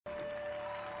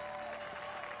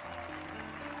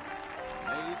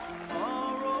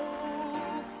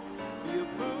tomorrow be a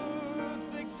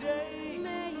perfect day.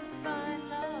 May you find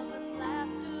love and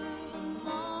laughter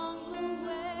along the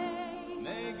way.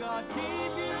 May God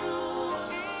keep you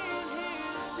in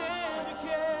his tender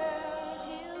care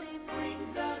till he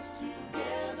brings us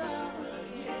together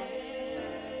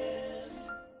again.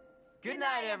 Good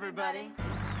night, everybody.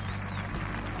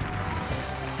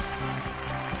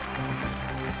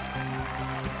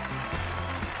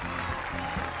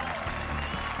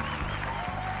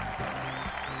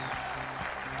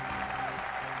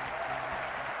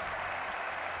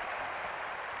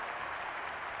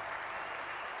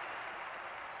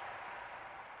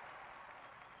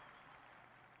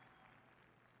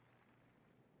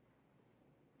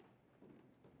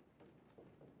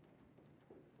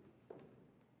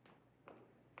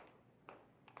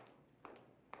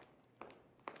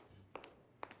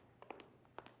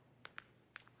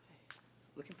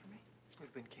 Looking for me?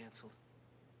 We've been canceled.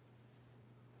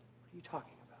 What are you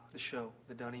talking about? The show,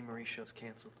 the Donnie Marie show's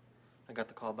canceled. I got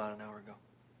the call about an hour ago.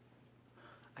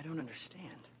 I don't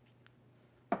understand.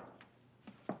 What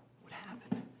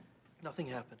happened? Nothing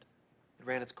happened. It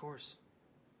ran its course.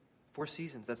 4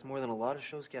 seasons, that's more than a lot of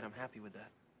shows get. I'm happy with that.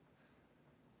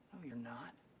 No, you're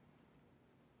not.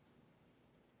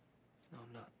 No,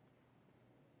 I'm not.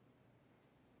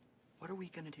 What are we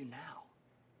gonna do now?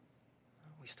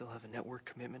 We still have a network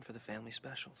commitment for the family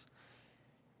specials.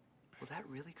 Will that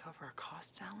really cover our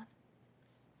costs, Alan?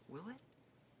 Will it?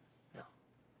 No.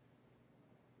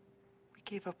 We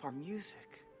gave up our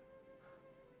music.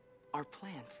 Our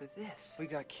plan for this. We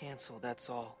got canceled, that's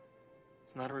all.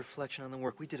 It's not a reflection on the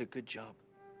work. We did a good job.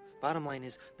 Bottom line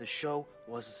is, the show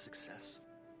was a success.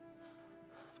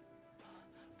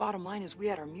 Bottom line is, we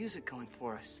had our music going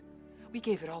for us. We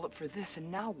gave it all up for this, and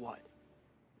now what?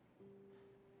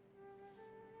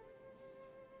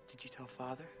 Did you tell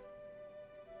Father?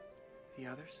 The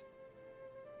others?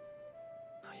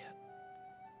 Not yet.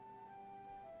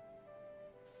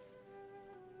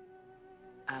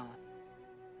 Alan.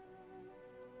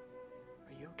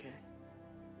 Are you okay?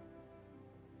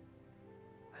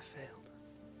 I failed.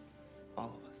 All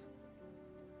of us.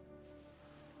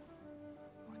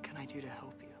 What can I do to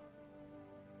help you?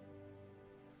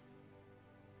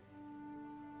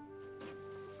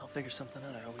 I'll figure something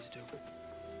out, I always do.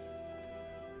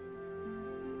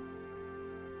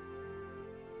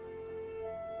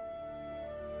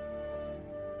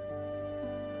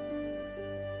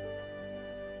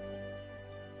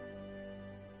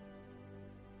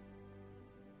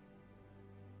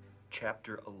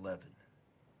 Chapter 11.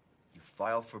 You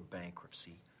file for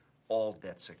bankruptcy. All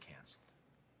debts are canceled.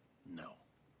 No.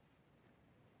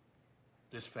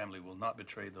 This family will not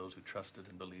betray those who trusted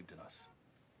and believed in us.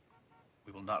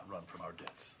 We will not run from our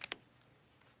debts.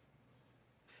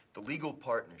 The legal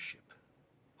partnership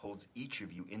holds each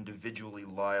of you individually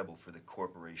liable for the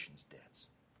corporation's debts.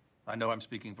 I know I'm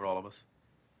speaking for all of us.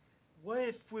 What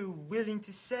if we're willing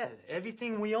to sell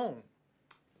everything we own?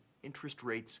 Interest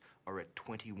rates are at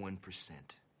 21%.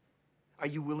 Are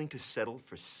you willing to settle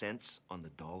for cents on the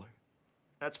dollar?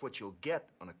 That's what you'll get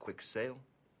on a quick sale.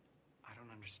 I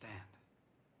don't understand.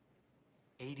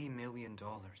 $80 million.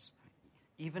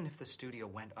 Even if the studio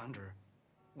went under,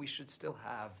 we should still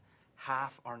have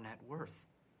half our net worth.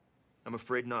 I'm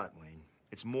afraid not, Wayne.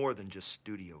 It's more than just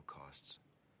studio costs.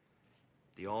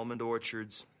 The almond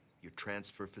orchards, your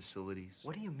transfer facilities.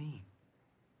 What do you mean?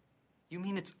 You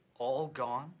mean it's all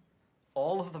gone?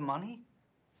 All of the money?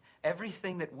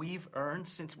 Everything that we've earned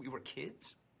since we were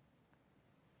kids?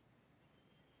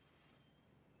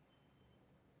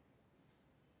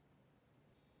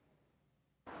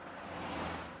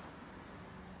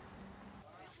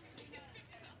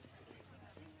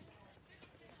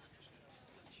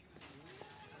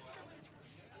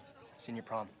 Senior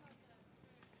prom.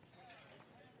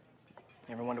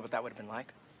 You ever wonder what that would have been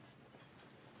like?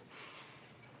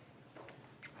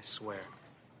 I swear,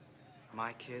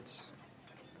 my kids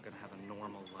are gonna have a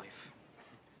normal life.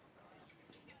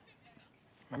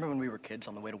 Remember when we were kids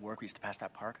on the way to work, we used to pass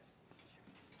that park?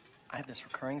 I had this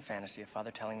recurring fantasy of Father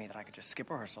telling me that I could just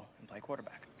skip rehearsal and play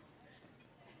quarterback.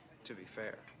 To be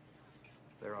fair,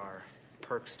 there are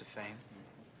perks to fame.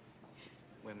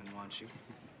 Women want you.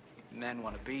 Men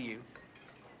want to be you.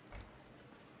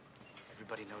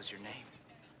 Everybody knows your name.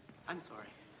 I'm sorry,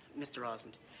 Mr.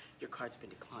 Osmond. Your card's been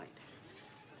declined.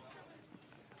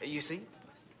 You see?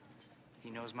 He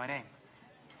knows my name.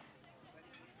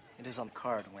 It is on the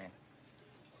card, Wayne.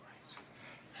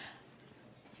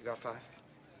 You got 5?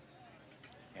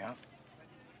 Yeah?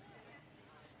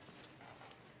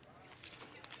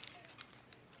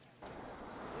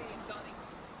 Please, darling.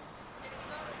 It's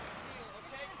not a big deal,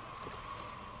 okay?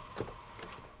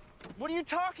 What are you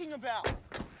talking about?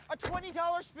 A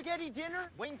 $20 spaghetti dinner?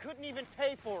 Wayne couldn't even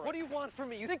pay for it. What do you want from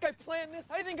me? You think I planned this?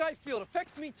 How do you think I feel? It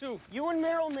affects me too. You and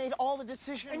Meryl made all the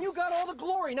decisions. And you got all the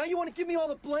glory. Now you want to give me all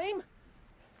the blame?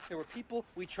 There were people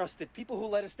we trusted, people who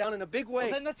let us down in a big way.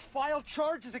 Well, then let's file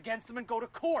charges against them and go to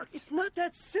court. It's not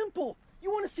that simple. You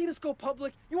want to see this go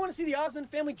public? You want to see the Osmond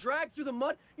family dragged through the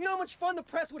mud? You know how much fun the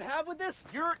press would have with this?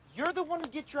 You're the one who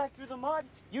get dragged through the mud.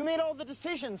 You made all the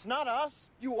decisions, not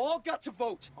us. You all got to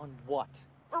vote. On what?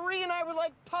 Marie and I were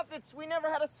like puppets. We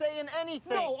never had a say in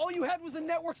anything. No, all you had was the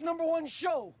network's #1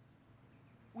 show.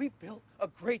 We built a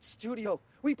great studio.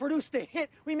 We produced a hit.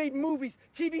 We made movies,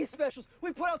 TV specials.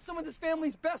 We put out some of this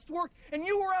family's best work, and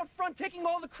you were out front taking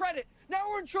all the credit. Now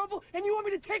we're in trouble, and you want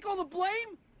me to take all the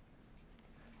blame?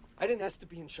 I didn't ask to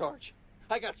be in charge.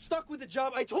 I got stuck with the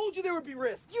job. I told you there would be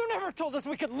risks. You never told us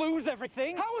we could lose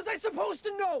everything. How was I supposed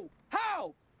to know?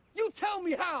 How? You tell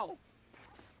me how.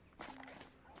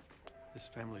 This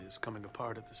family is coming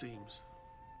apart at the seams.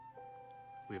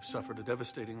 We have suffered a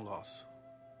devastating loss.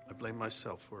 I blame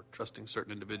myself for trusting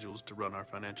certain individuals to run our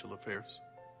financial affairs.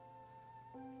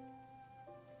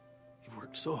 You've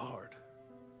worked so hard.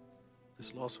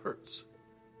 This loss hurts.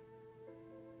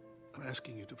 I'm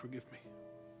asking you to forgive me.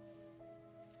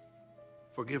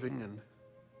 Forgiving and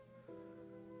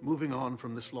moving on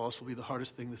from this loss will be the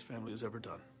hardest thing this family has ever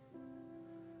done.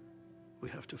 We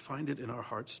have to find it in our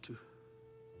hearts to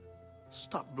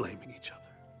stop blaming each other.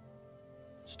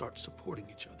 Start supporting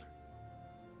each other.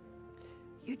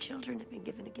 You children have been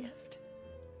given a gift.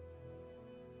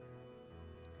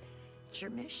 It's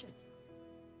your mission.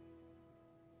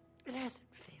 It hasn't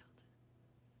failed.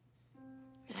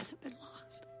 It hasn't been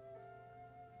lost.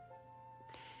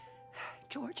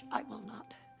 George, I will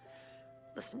not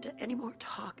listen to any more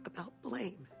talk about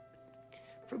blame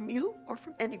from you or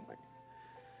from anyone.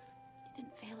 You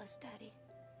didn't fail us, Daddy.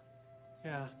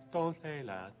 Yeah, don't say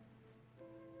that.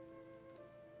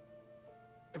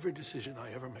 Every decision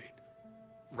I ever made,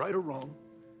 right or wrong,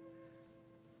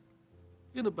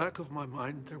 in the back of my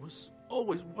mind, there was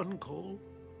always one goal: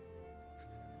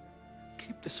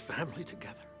 keep this family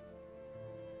together.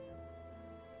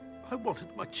 I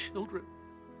wanted my children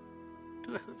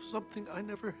to have something I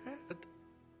never had.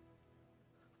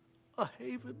 A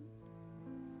haven,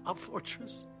 a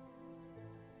fortress,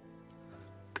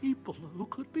 people who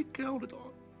could be counted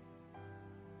on.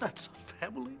 That's a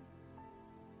family.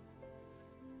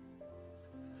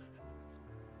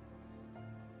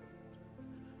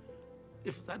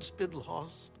 If that's been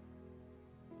lost,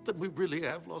 then we really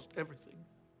have lost everything.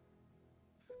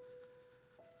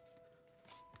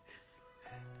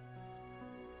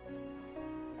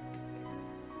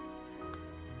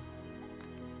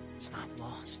 It's not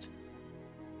lost.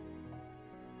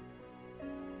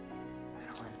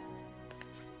 Alan,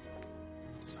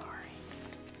 I'm sorry.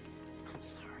 I'm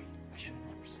sorry. I should have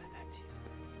never said that to you.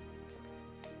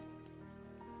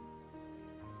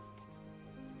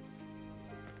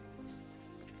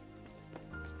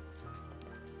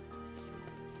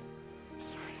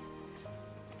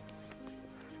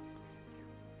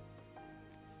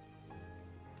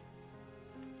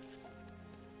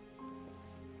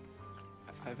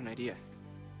 I have an idea.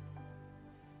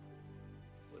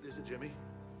 What is it, Jimmy?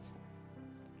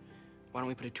 Why don't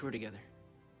we put a tour together?